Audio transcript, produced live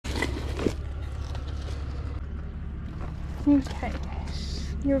Okay.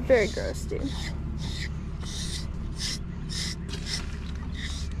 You're very gross, dude.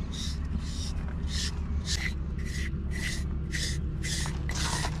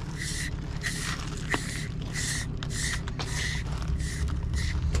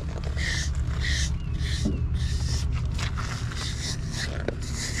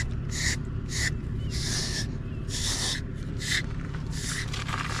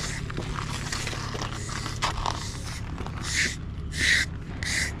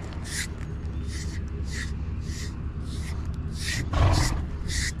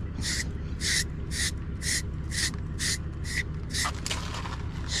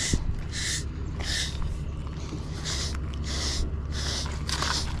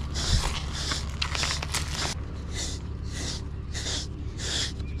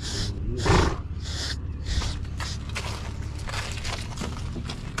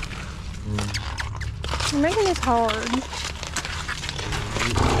 You're making this hard.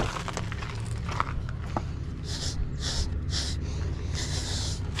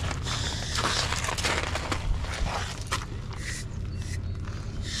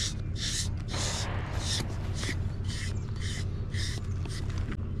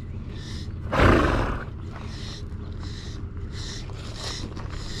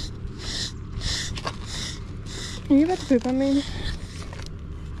 Are you about to poop on me?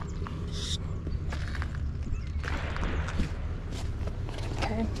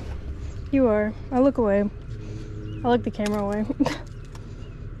 Okay. You are. I'll look away. I'll look the camera away.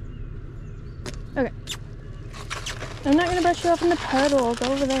 Okay. I'm not gonna brush you off in the puddle. I'll go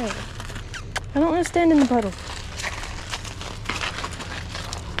over there. I don't want to stand in the puddle.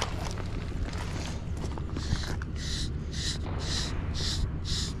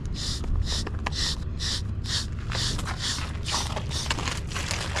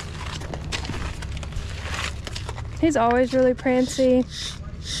 He's always really prancy,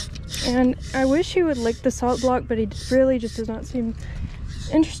 and I wish he would lick the salt block, but he really just does not seem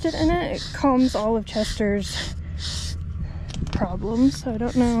interested in it. It calms all of Chester's problems, so I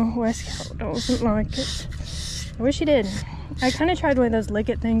don't know why Scout doesn't like it. I wish he did. I kind of tried one of those lick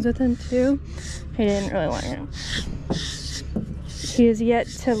it things with him too. He didn't really like it. He is yet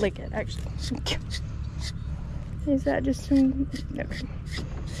to lick it, actually. Is that just some... Okay.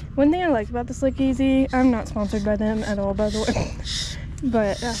 One thing I like about this Lick Easy, I'm not sponsored by them at all, by the way,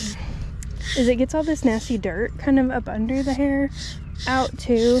 but is it gets all this nasty dirt kind of up under the hair out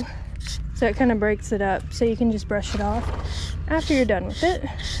too, so it kind of breaks it up, so you can just brush it off after you're done with it.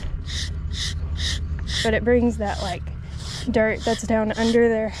 But it brings that like dirt that's down under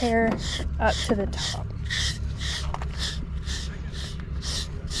their hair up to the top.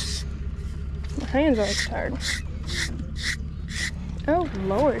 My hands are always tired. Oh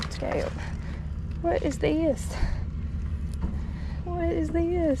Lord, Scale. What is this? What is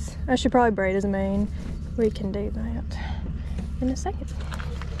this? I should probably braid his mane. We can do that in a second.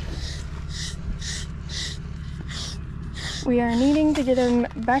 We are needing to get him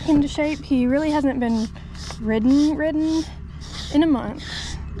back into shape. He really hasn't been ridden in a month.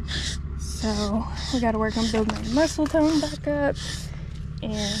 So we got to work on building our muscle tone back up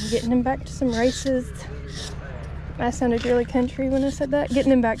and getting him back to some races. I sounded really country when I said that.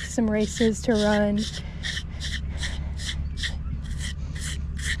 Getting him back to some races to run.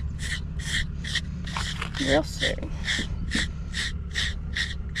 Real soon.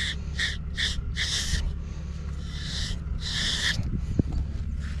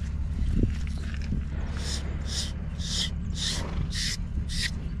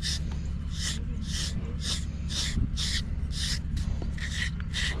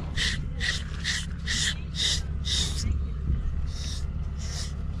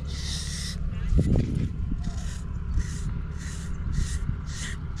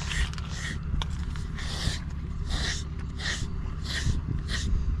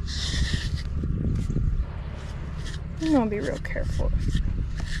 I'm gonna be real careful.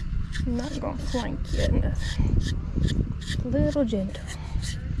 I'm not gonna flank you in this. A little gentle.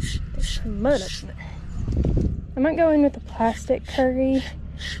 There's some mud up in there. I might go in with a plastic curry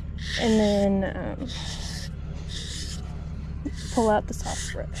and then pull out the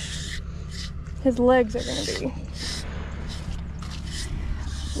soft brush. His legs are gonna be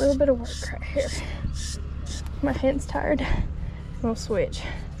a little bit of work right here. My hand's tired. We'll switch.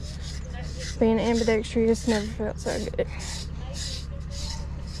 Being ambidextrous never felt so good.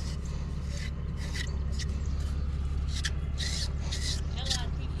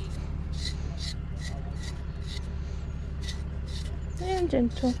 And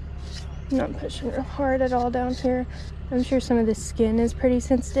gentle. I'm not pushing real hard at all down here. I'm sure some of the skin is pretty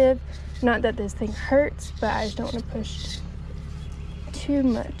sensitive. Not that this thing hurts, but I just don't want to push too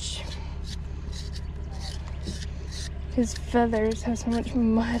much. His feathers have so much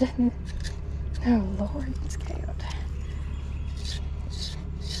mud in it. Oh Lord, it's chaotic.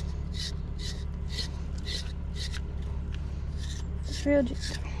 It's real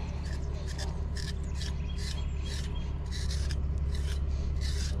juicy.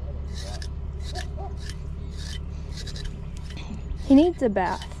 He needs a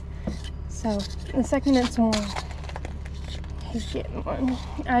bath, so the second it's warm, he's getting one.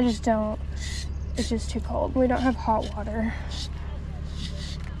 I just don't, it's just too cold. We don't have hot water.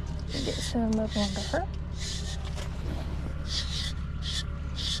 Get some up onto her.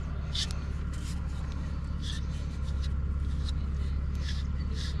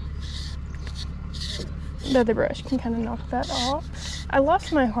 The other brush can kind of knock that off. I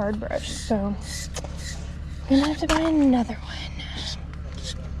lost my hard brush, so I'm gonna have to buy another one.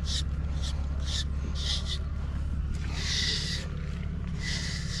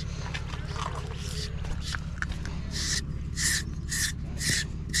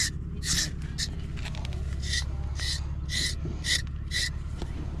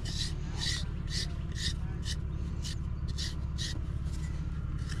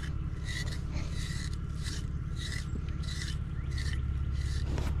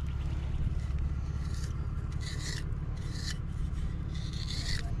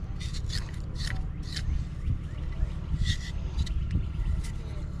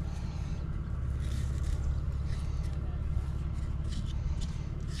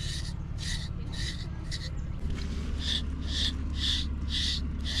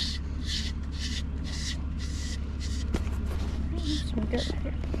 We're good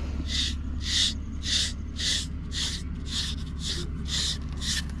here.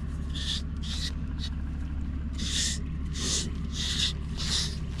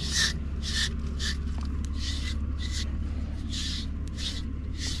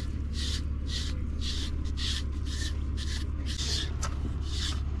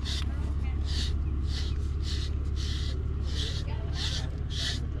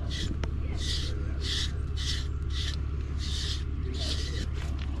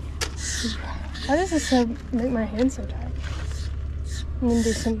 Why does this make my hands so tight? I'm gonna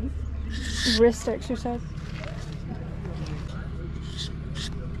do some wrist exercise.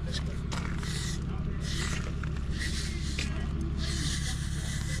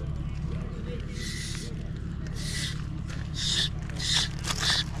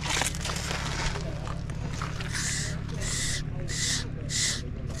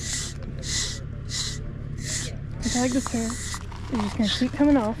 I feel like this hair is just gonna keep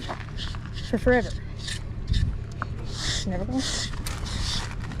coming off for forever. Never gonna.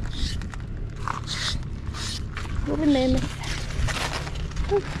 Little mammoth.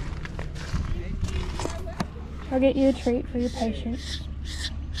 I'll get you a treat for your patience.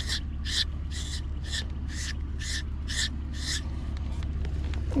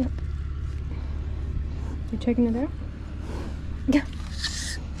 You checking it out? Yeah.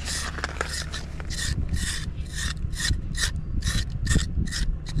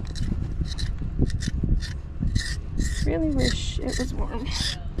 Really wish it was warm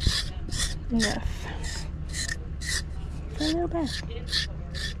enough for a little bath.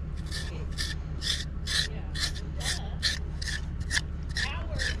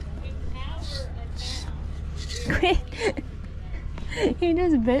 Quit! He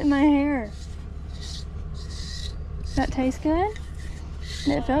just bit my hair. Does that taste good?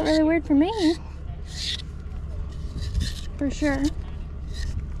 And it felt really weird for me. For sure.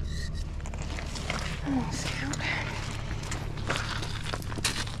 Oh, Scout.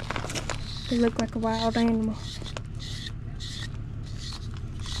 They look like a wild animal.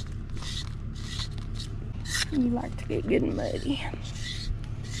 You like to get good and muddy.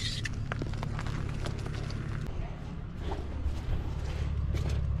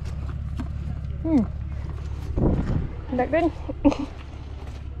 Is that good?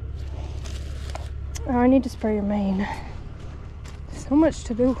 Oh, I need to spray your mane. So much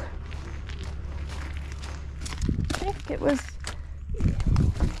to do. I think it was...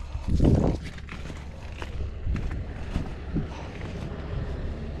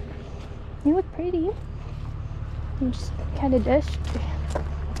 You look pretty. I'm just kind of dusty.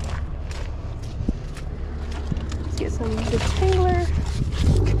 Let's get some detangler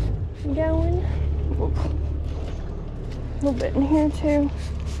going. A little bit in here too.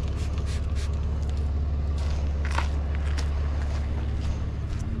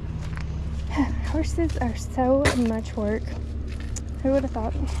 Horses are so much work. Who would have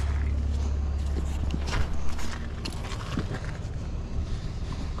thought?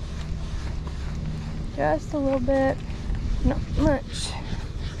 Just a little bit. Not much.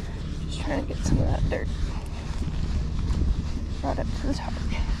 Just trying to get some of that dirt right up to the top.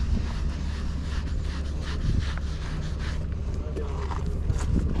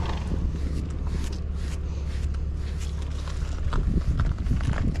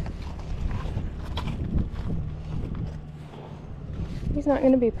 He's not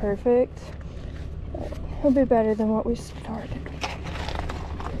going to be perfect, but he'll be better than what we started.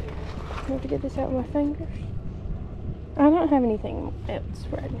 I have to get this out with my fingers. I don't have anything else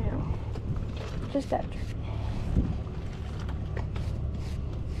right now, just that dirt.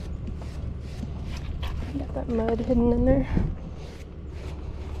 Got that mud hidden in there.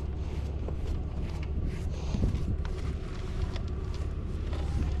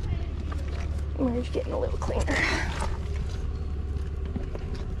 We're just getting a little cleaner.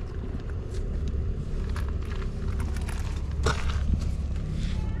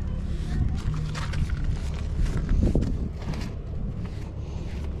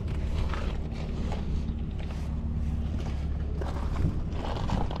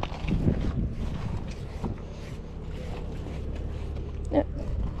 Yep.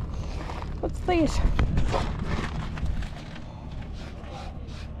 What's these?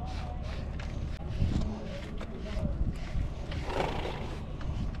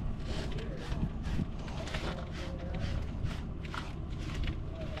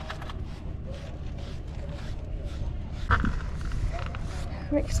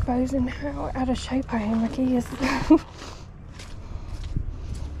 I'm exposing how out of shape I am with these.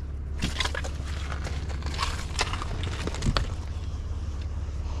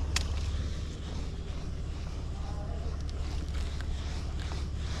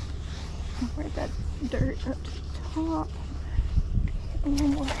 Where'd that dirt up to the top? Get a little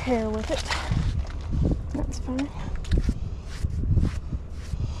more hair with it. That's fine.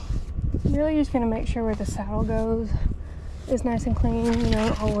 I'm really just gonna make sure where the saddle goes is nice and clean, you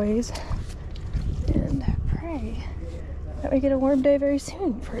know, always. And pray that we get a warm day very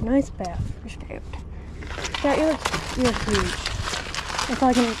soon for a nice bath for Scout. Scout, you look huge.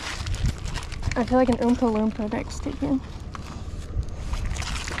 I feel like an Oompa Loompa next to you.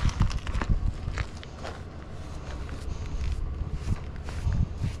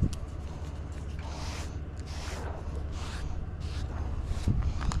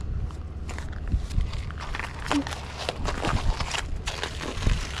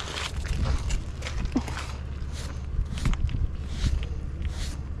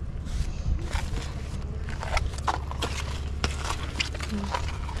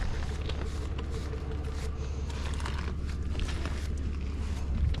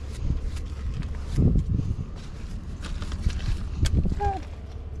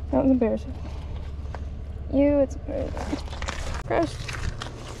 That was embarrassing. It's embarrassing. Gross.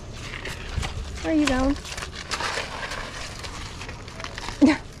 Where are you going?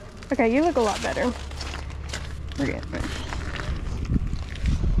 Okay, you look a lot better. We're good.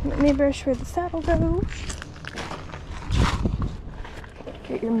 Let me brush where the saddle goes.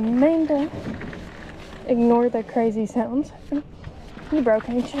 Get your mane done. Ignore the crazy sounds. You broke,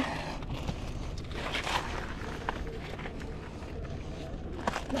 ain't you?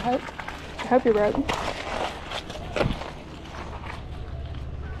 I hope you're broke.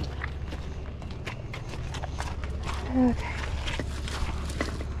 Okay.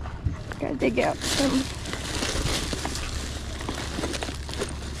 Gotta dig out some.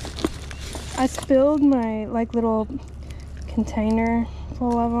 I spilled my little container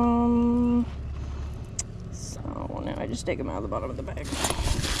full of them. So now I just dig them out of the bottom of the bag.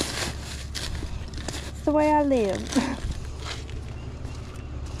 It's the way I live.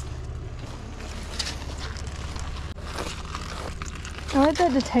 I let the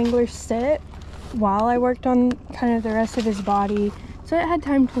detangler sit while I worked on kind of the rest of his body, so it had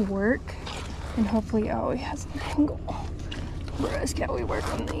time to work. And hopefully, oh, he has an angle. Whereas, yeah, we work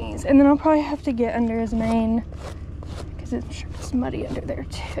on these, and then I'll probably have to get under his mane because I'm sure it's muddy under there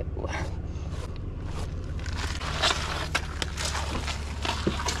too.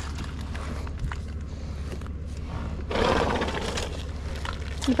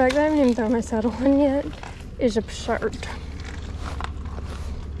 The fact that I haven't even thrown my saddle on yet is absurd.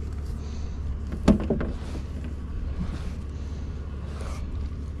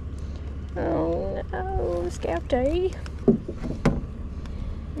 Oh no, Scouty.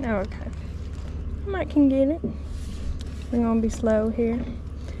 Oh, okay. I might can get it. We're gonna be slow here.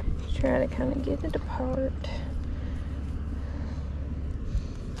 Just trying to kind of get it apart.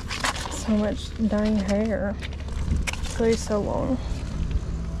 So much dang hair. It's really so long.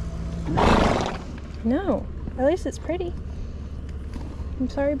 No, at least it's pretty. I'm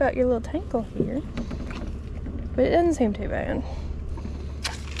sorry about your little tankle here. but it doesn't seem too bad.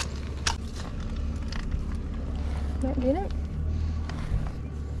 Not get it?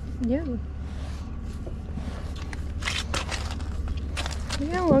 Yeah.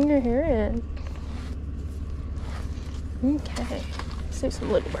 Look how long your hair is. Okay. Let's do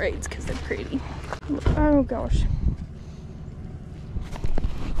some little braids because they're pretty. Oh gosh.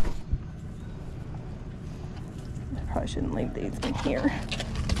 I probably shouldn't leave these in here.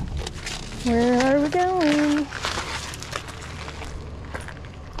 Where are we going?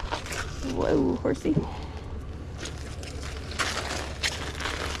 Whoa, horsey.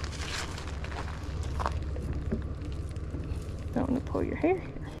 Don't want to pull your hair here.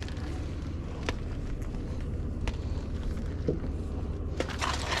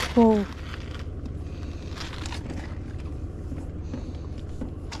 Whoa.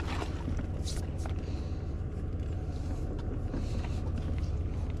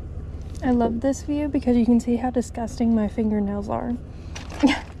 I love this view because you can see how disgusting my fingernails are.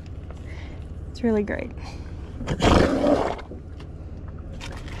 It's really great.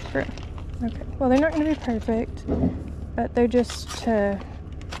 Okay, well they're not going to be perfect, but they're just to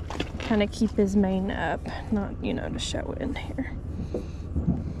kind of keep his mane up, not, you know, to show it in here.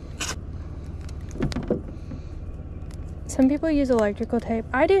 Some people use electrical tape.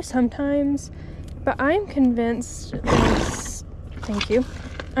 I do sometimes, but I'm convinced there's, thank you,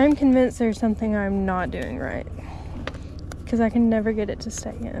 I'm convinced there's something I'm not doing right because I can never get it to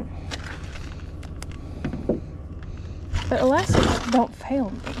stay in. But elastics don't fail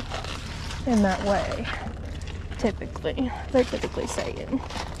me in that way, typically. They typically stay in.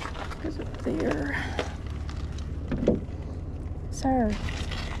 Because of there. Sir,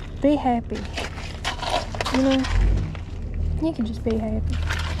 be happy. You know, you can just be happy.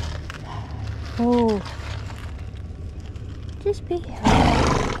 Oh. Just be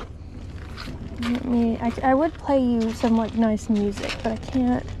happy. I would play you some like nice music, but I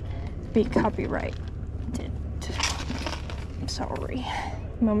can't be copyrighted. I'm sorry.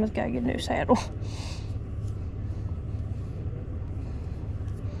 Mama's gotta get a new saddle.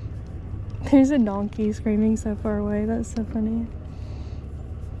 There's a donkey screaming so far away. That's so funny.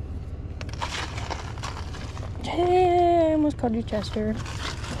 Hey, I almost called you Chester.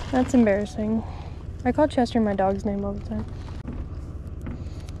 That's embarrassing. I call Chester my dog's name all the time.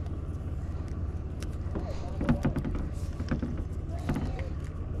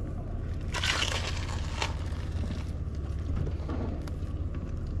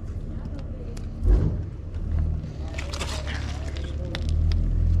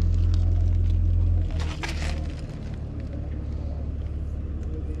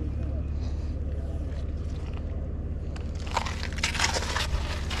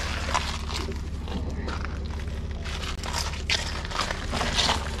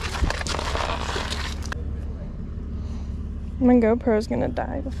 My GoPro's gonna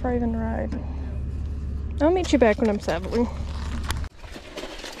die before I even ride. I'll meet you back when I'm saddling.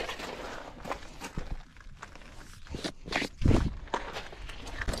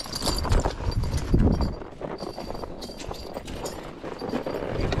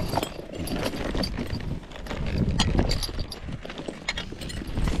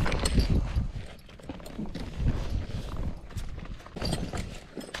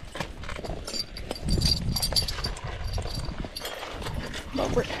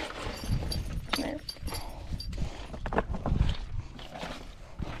 Over. There.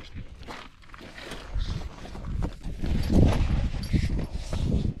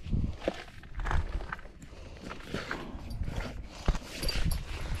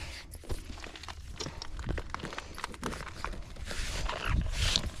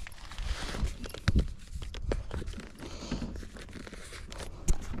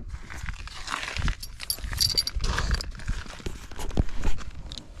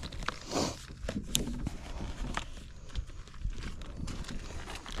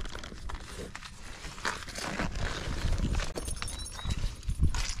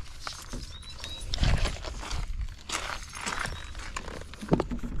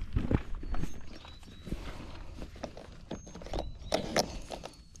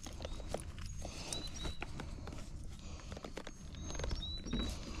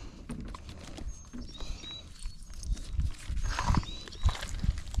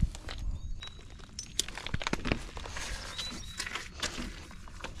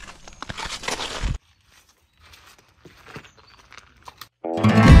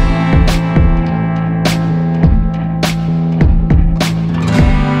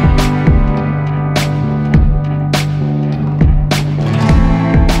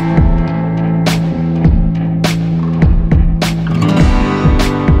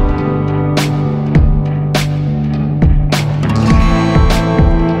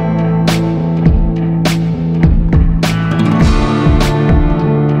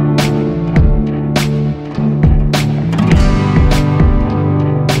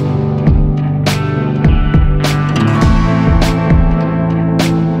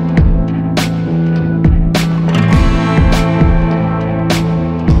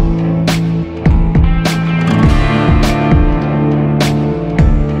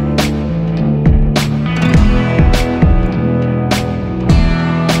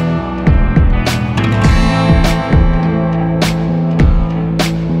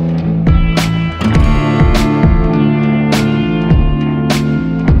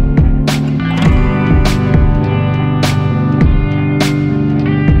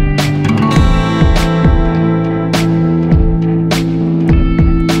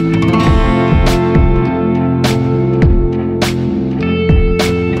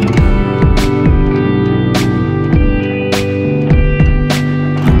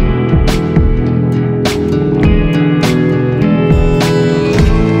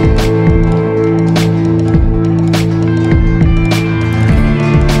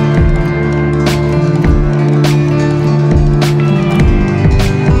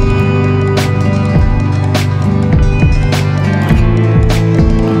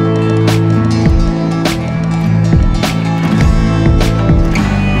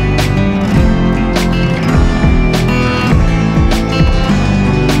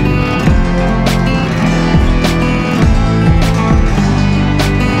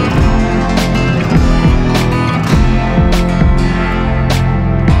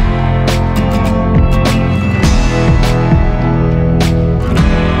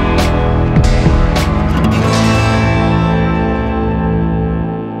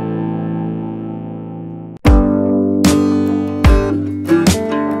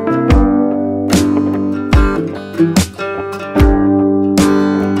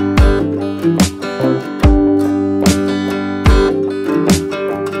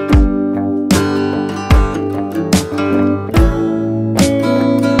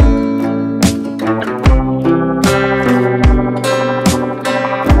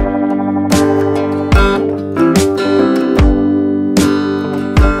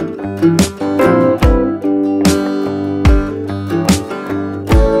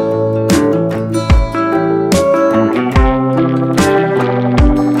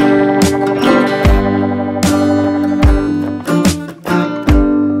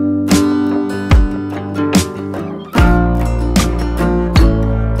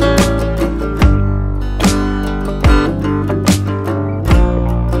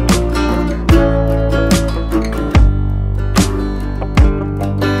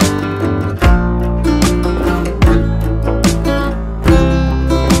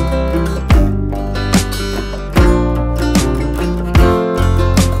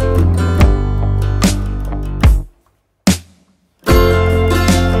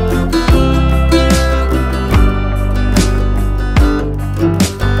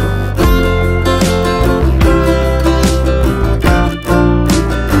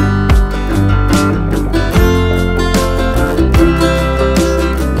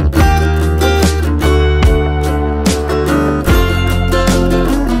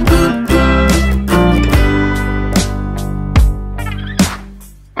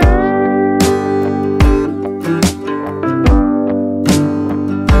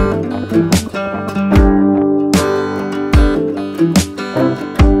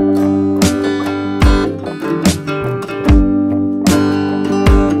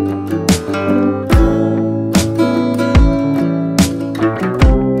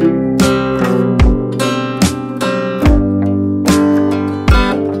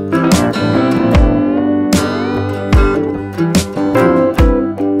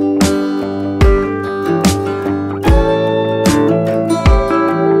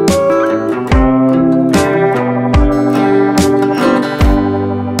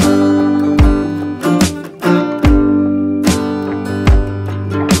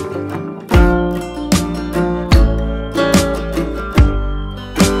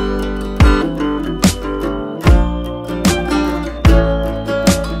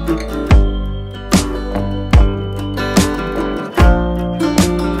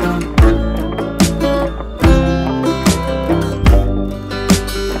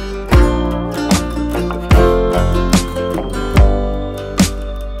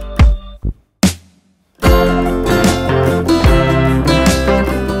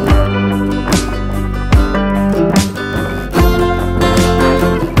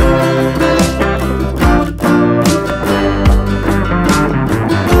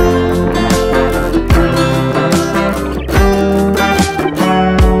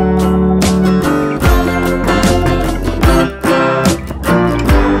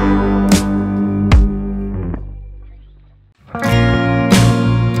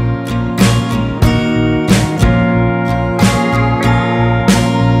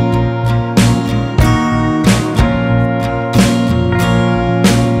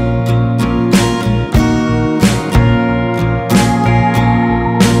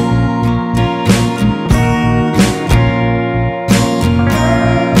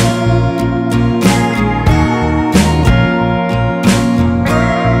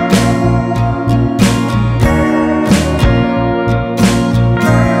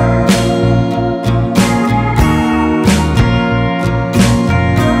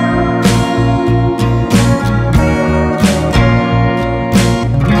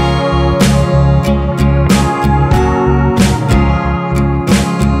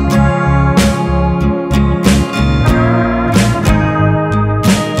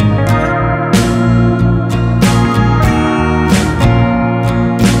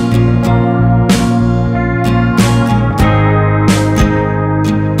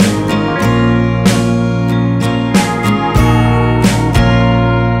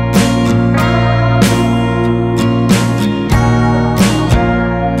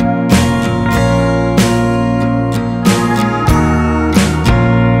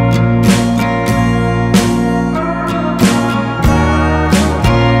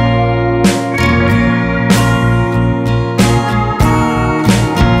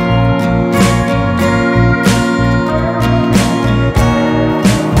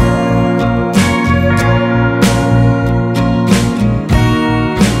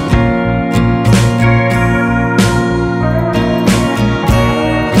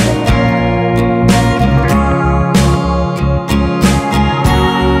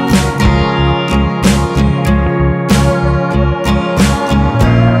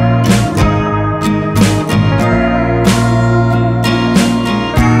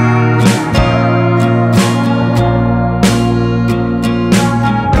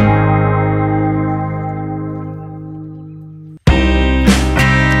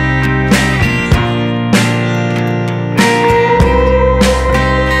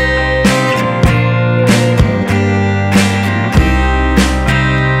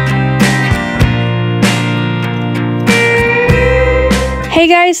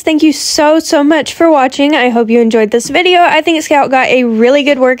 guys, thank you so much for watching. I hope you enjoyed this video. I think Scout got a really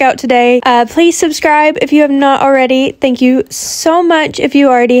good workout today. Please subscribe if you have not already. Thank you so much if you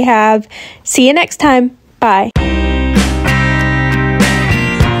already have. See you next time. Bye.